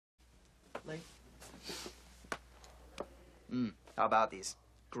How about these?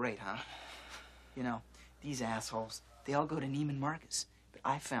 Great, huh? You know, these assholes, they all go to Neiman Marcus. But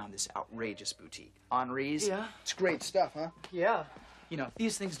I found this outrageous boutique. Henri's. Yeah. It's great stuff, huh? Yeah. You know, if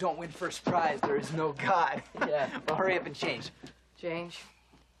these things don't win first prize, there is no God. Yeah. Well, hurry up and change. Change?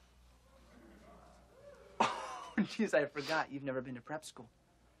 Oh, jeez, I forgot. You've never been to prep school.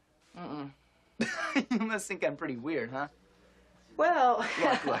 You must think I'm pretty weird, huh? Well...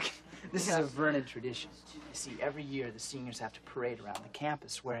 Look. This is a Vernon tradition. You see, every year the seniors have to parade around the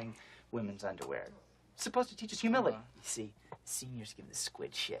campus wearing women's underwear. It's supposed to teach us humility. You see, seniors give the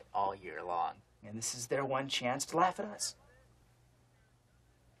squid shit all year long. And this is their one chance to laugh at us.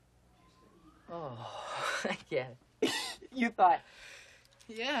 Oh, yeah. You thought...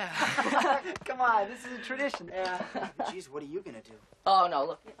 Yeah. Come on, this is a tradition. Yeah. Jeez, what are you gonna do? Oh, no,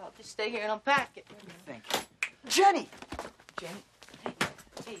 look, I'll just stay here and unpack it. What do you think? Jenny! Jenny?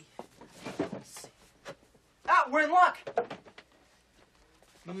 Hey. Let's see. Ah, we're in luck!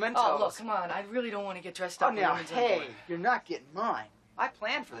 Mementos. Oh, look, come on. I really don't want to get dressed up. Oh, now, hey, you're not getting mine. I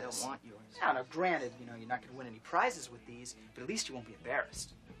planned for I this. don't want yours. Now, granted, you know, you're not gonna win any prizes with these, but at least you won't be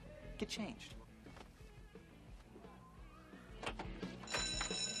embarrassed. Get changed.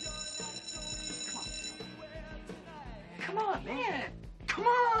 Come on, man! Come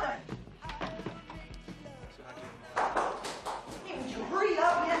on! Hey, would you hurry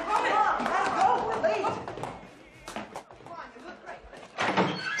up, man? Come on, let's go, we're late! Come on, you look great.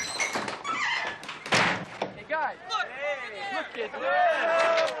 Hey, guys. Look! Hey, look at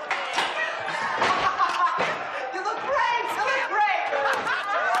You look great! You look great! You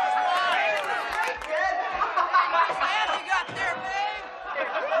look great, kid! Nice hat you got there, babe!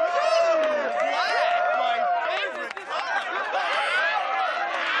 My favorite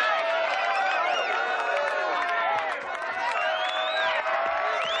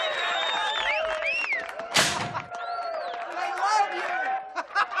I love you!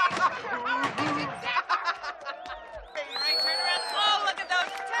 Hey, right, turn around. Oh, look at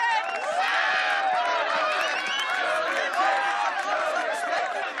those tits!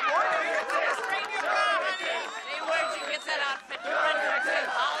 Straighten your bra, honey. Hey, where'd you get that outfit? You run your kid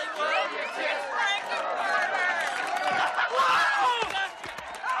Hollywood? It's Frankenfurter!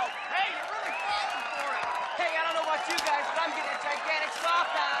 Oh, hey, you're really falling for it. Hey, I don't know about you guys, but I'm getting a gigantic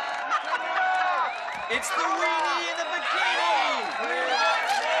soft on. It's the weenie in the bikini!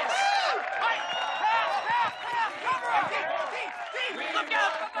 Look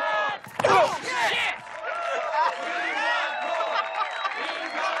out! Come on! Oh, shit!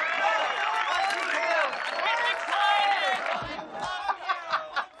 Get excited!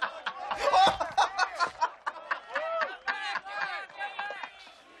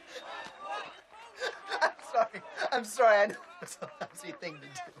 I'm sorry, I know it's a lousy thing to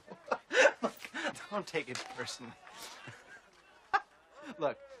do. Look, don't take it personally.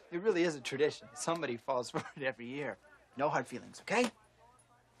 Look, it really is a tradition. Somebody falls for it every year. No hard feelings, okay?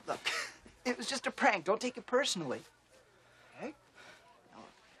 Look, it was just a prank. Don't take it personally. Okay? Now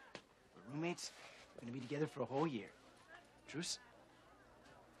look, we're roommates. We're gonna be together for a whole year. Truce?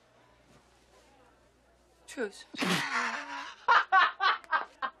 Truce.